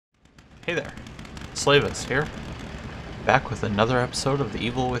Hey there, Slavis here, back with another episode of The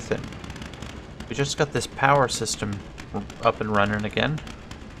Evil Within. We just got this power system up and running again.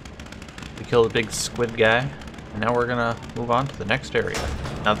 We killed a big squid guy, and now we're gonna move on to the next area,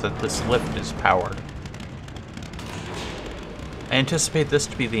 now that this lift is powered. I anticipate this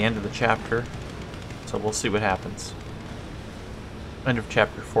to be the end of the chapter, so we'll see what happens. End of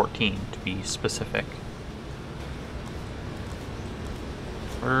chapter 14, to be specific.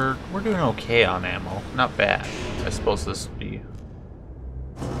 We're doing okay on ammo. Not bad. I suppose this would be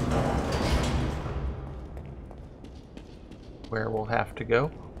where we'll have to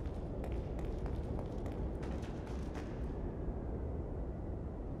go.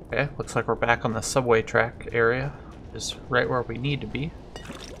 Okay, looks like we're back on the subway track area. Just right where we need to be.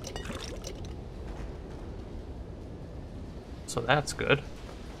 So that's good.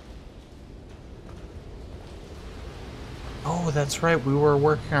 Oh, that's right, we were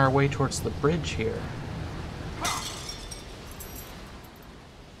working our way towards the bridge here.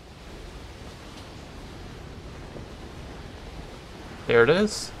 There it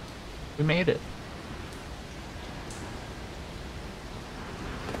is. We made it.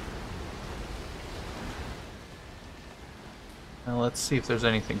 Now let's see if there's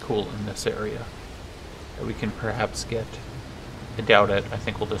anything cool in this area that we can perhaps get. I doubt it. I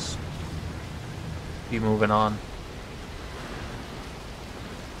think we'll just be moving on.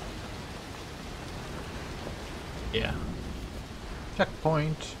 Yeah.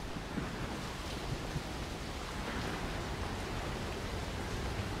 Checkpoint.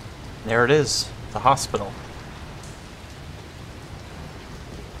 There it is. The hospital.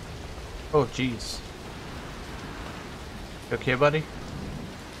 Oh, jeez. You okay, buddy?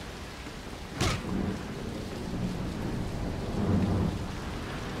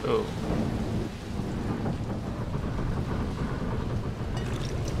 Oh.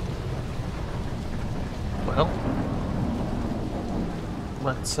 Well.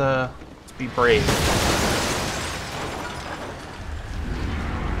 Let's be brave.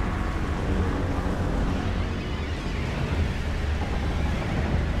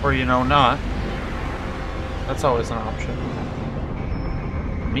 Or, you know, not. That's always an option.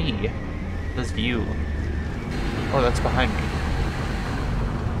 Me? This view. Oh, that's behind me.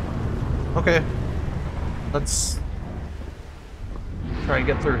 Okay. Let's try and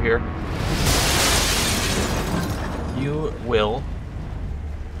get through here. You will.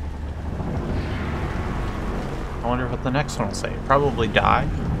 I wonder what the next one will say. Probably die.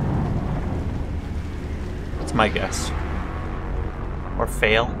 That's my guess. Or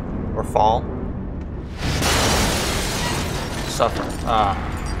fail. Or fall. Suffer. Ah.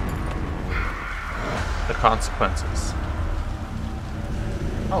 The consequences.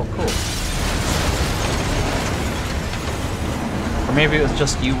 Oh, cool. Or maybe it was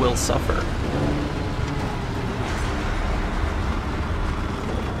just you will suffer.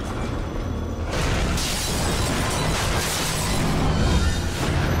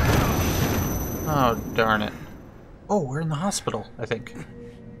 Oh, darn it. Oh, we're in the hospital, I think.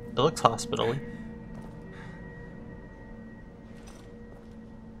 It looks hospital-y.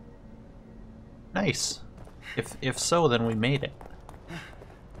 Nice. If so, then we made it.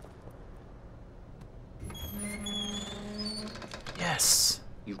 Yes!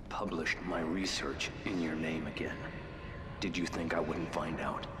 You published my research in your name again. Did you think I wouldn't find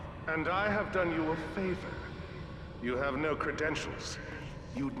out? And I have done you a favor. You have no credentials.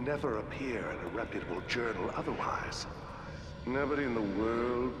 You'd never appear in a reputable journal otherwise. Nobody in the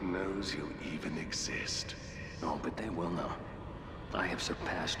world knows you even exist. Oh, but they will know. I have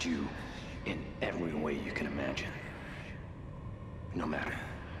surpassed you in every way you can imagine. No matter.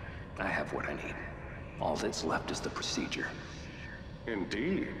 I have what I need. All that's left is the procedure.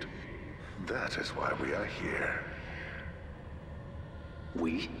 Indeed. That is why we are here.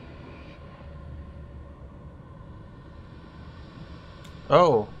 We?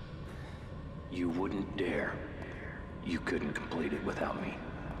 Oh. You wouldn't dare. You couldn't complete it without me.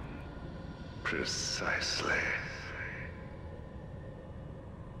 Precisely.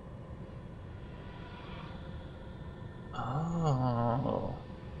 Oh.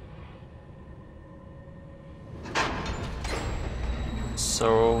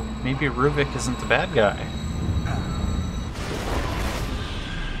 So maybe Ruvik isn't the bad guy.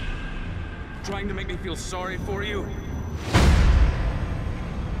 Trying to make me feel sorry for you?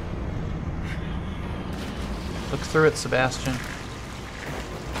 Look through it, Sebastian.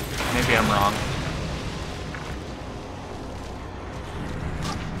 Maybe I'm wrong.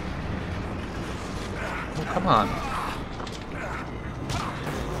 Oh, come on.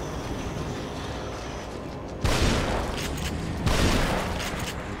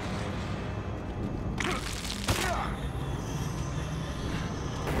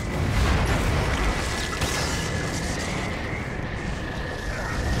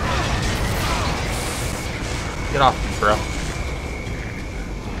 Get off me, bro.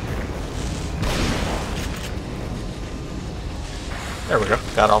 There we go.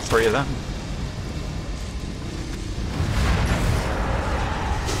 Got all three of them.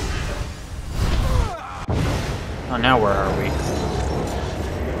 Oh, now where are we?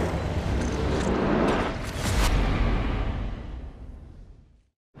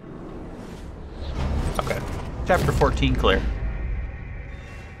 Okay. Chapter 14 clear.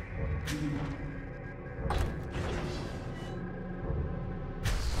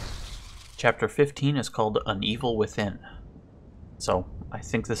 Chapter 15 is called An Evil Within. So, I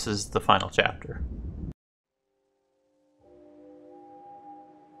think this is the final chapter.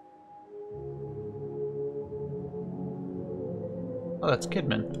 Oh, that's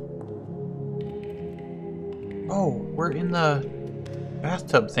Kidman. Oh, we're in the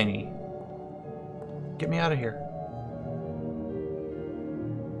bathtub thingy. Get me out of here.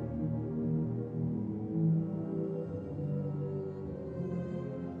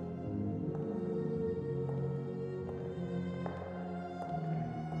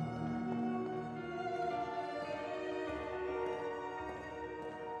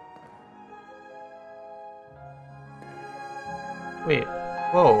 Wait,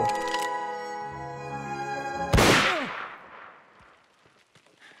 whoa.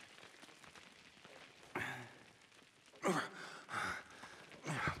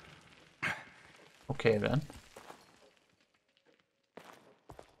 Okay then.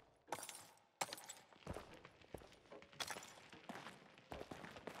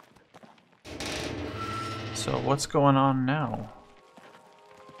 So what's going on now?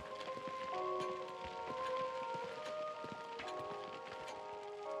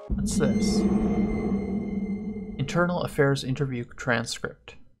 What's this? Internal Affairs Interview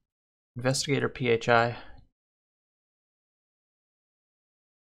Transcript. Investigator PHI.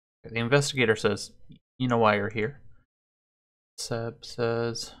 The investigator says, you know why you're here? Seb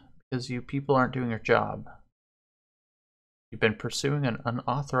says, because you people aren't doing your job. You've been pursuing an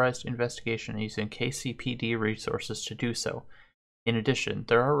unauthorized investigation using KCPD resources to do so. In addition,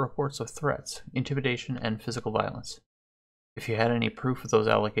 there are reports of threats, intimidation, and physical violence. If you had any proof of those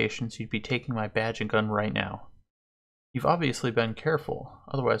allegations, you'd be taking my badge and gun right now. You've obviously been careful,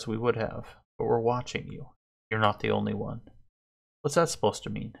 otherwise we would have, but we're watching you. You're not the only one. What's that supposed to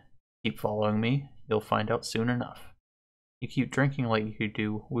mean? Keep following me, you'll find out soon enough. You keep drinking like you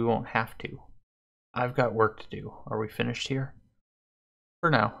do, we won't have to. I've got work to do. Are we finished here? For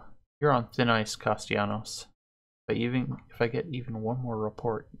now. You're on thin ice, Castellanos. But even if I get even one more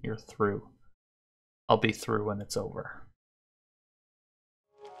report, you're through. I'll be through when it's over.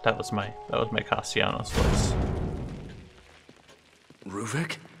 That was my Castellanos voice.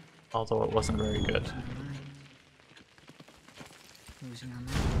 Ruvik? Although it wasn't very good. Losing our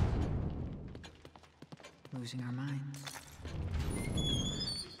minds. Losing our minds.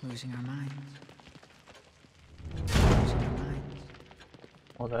 Losing our minds. Losing our minds.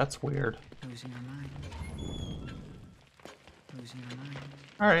 Well, that's weird. Losing our minds. Losing our minds.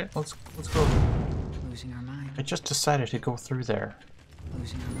 Alright, let's go. Losing our minds. I just decided to go through there.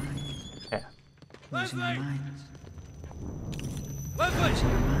 Losing our minds. Yeah. Losing our minds. Leslie! Losing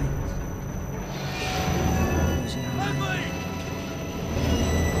our minds. Losing our minds. Leslie!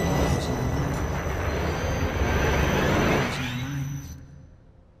 Losing our minds. Losing our minds.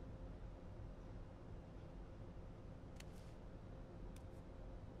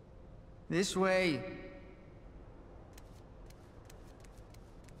 This way.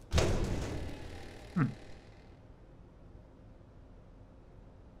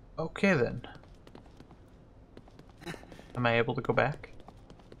 Okay then. Am I able to go back?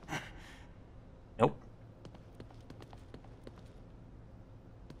 Nope.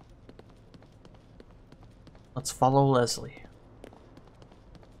 Let's follow Leslie.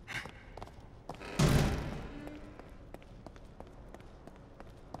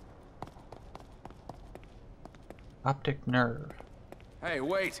 Optic nerve. Hey,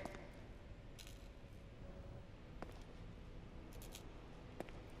 wait!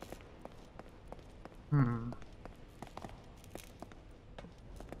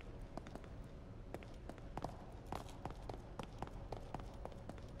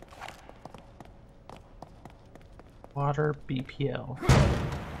 Water BPL.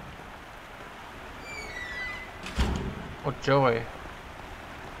 Oh joy.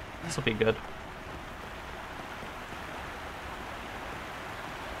 This'll be good.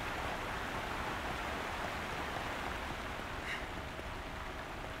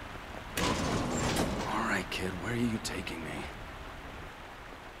 Alright, kid, where are you taking me?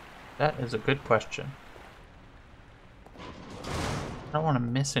 That is a good question. I don't want to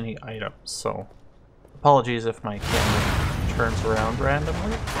miss any items, so Apologies if my camera turns around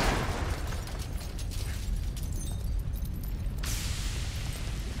randomly.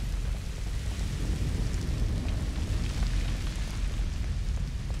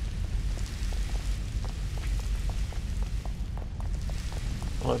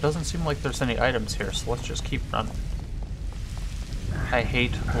 Well, it doesn't seem like there's any items here, so let's just keep running. I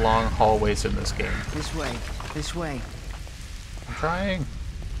hate long hallways in this game. This way. This way. I'm trying.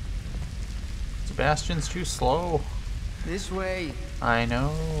 Sebastian's too slow. This way. I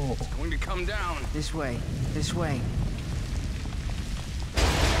know. It's going to come down. This way. This way.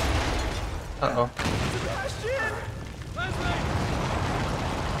 Uh-oh. Sebastian! Leslie!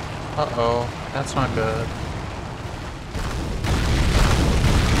 Uh-oh. That's not good.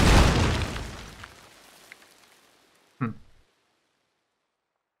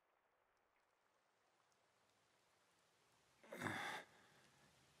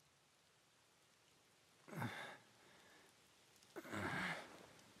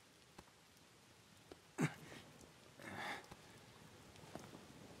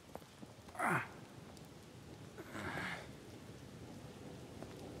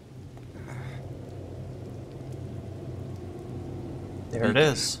 There it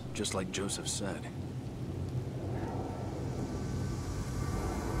is. Just like Joseph said.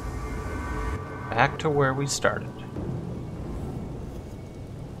 Back to where we started.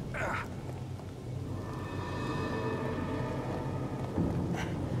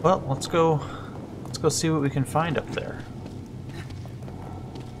 Well, let's go see what we can find up there.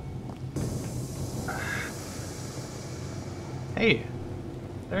 Hey,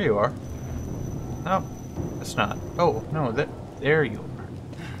 there you are. No, it's not. Oh, no, there you are.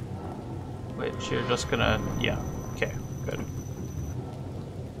 Which you're just gonna, yeah, okay, good.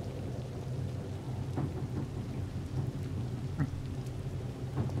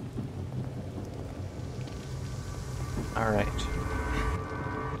 Alright.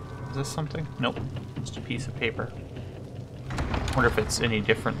 Is this something? Nope, just a piece of paper. Wonder if it's any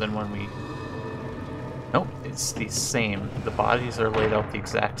different than when we... Nope, it's the same. The bodies are laid out the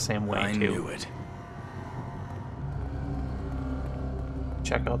exact same way, I too. knew it.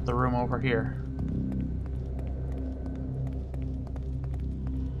 Check out the room over here.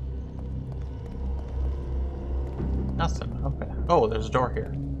 Nothing, okay. Oh, there's a door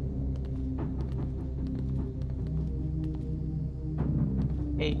here.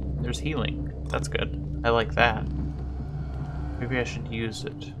 Hey, there's healing. That's good. I like that. Maybe I should use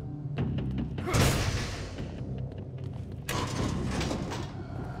it.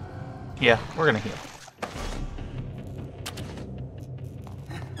 Yeah, we're gonna heal.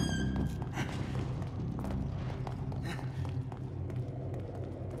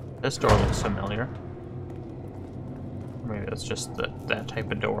 This door looks familiar. Maybe that's just that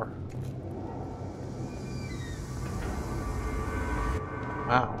type of door.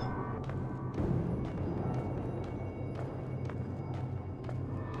 Wow.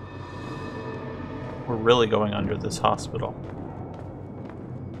 We're really going under this hospital.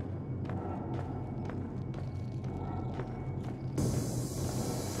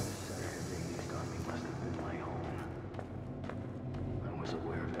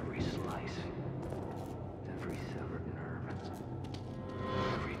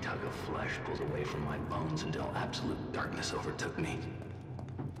 Pulled away from my bones until absolute darkness overtook me.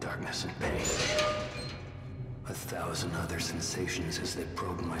 Darkness and pain. 1,000 other sensations as they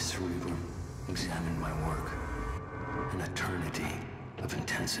probed my cerebrum, examined my work. An eternity of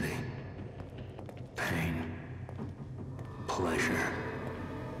intensity. Pain. Pleasure.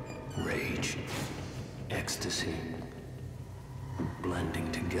 Rage. Ecstasy.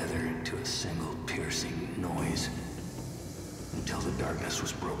 Blending together into a single piercing noise. Until the darkness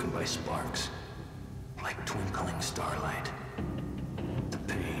was broken by sparks, like twinkling starlight. The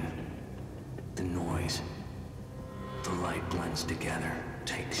pain, the noise, the light blends together,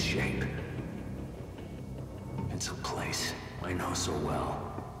 takes shape. It's a place I know so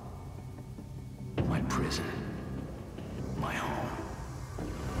well. My prison, my home.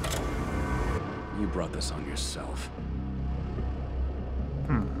 You brought this on yourself.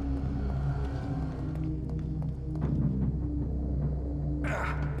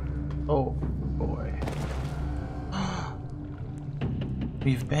 Oh, boy.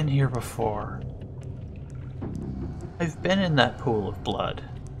 We've been here before. I've been in that pool of blood.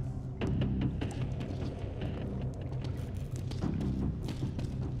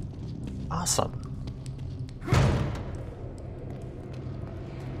 Awesome.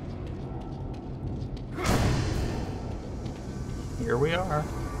 Here we are.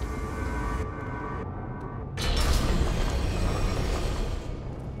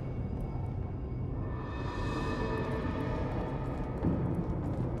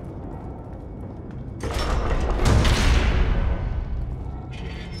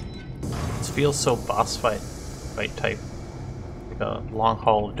 feels so boss fight type. Like a long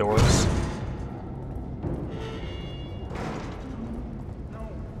hall of doors. No.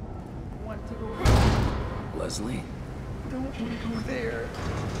 I want to go. Leslie? Don't want to go there.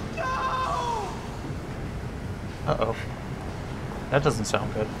 No! Uh-oh. That doesn't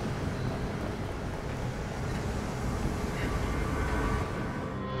sound good.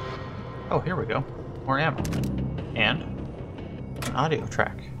 Oh, here we go. More ammo. And an audio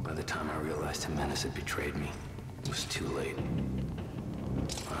track. By the time I realized Jimenez had betrayed me, it was too late.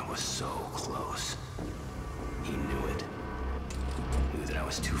 I was so close. He knew it. Knew that I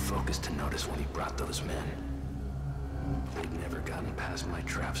was too focused to notice when he brought those men. They'd never gotten past my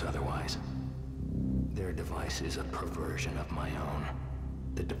traps otherwise. Their device is a perversion of my own.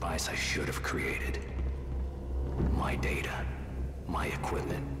 The device I should have created. My data, my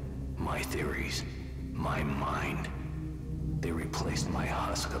equipment, my theories, my mind. They replaced my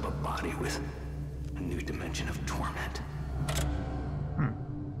husk of a body with a new dimension of torment.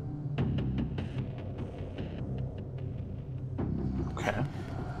 Okay.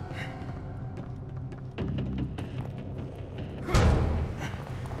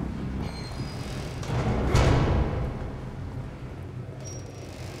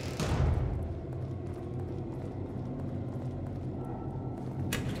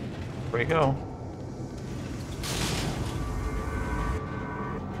 Here we go.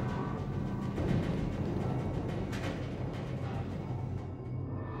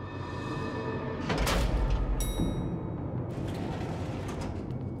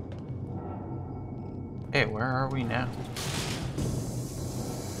 Okay, where are we now?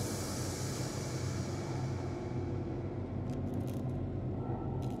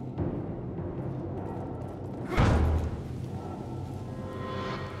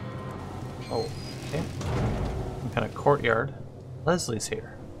 Oh, okay. Some kind of courtyard. Leslie's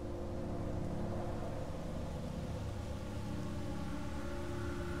here.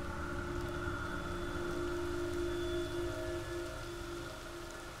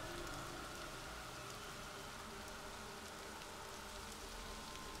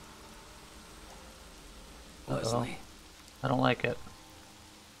 Leslie. I don't like it.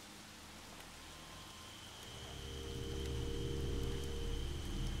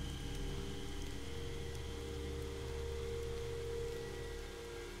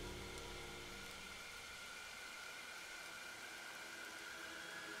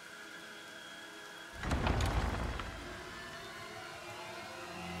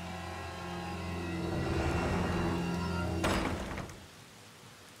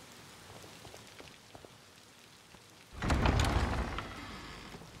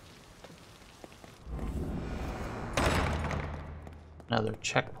 Another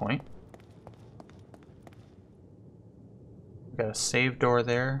checkpoint. We've got a save door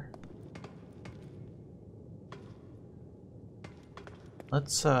there.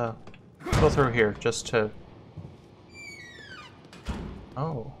 Let's go through here just to...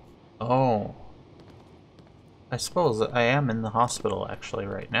 Oh. Oh. I suppose I am in the hospital actually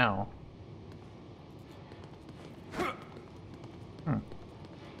right now.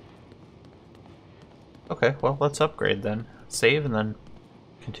 Okay, well, let's upgrade then. Save and then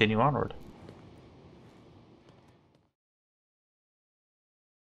continue onward.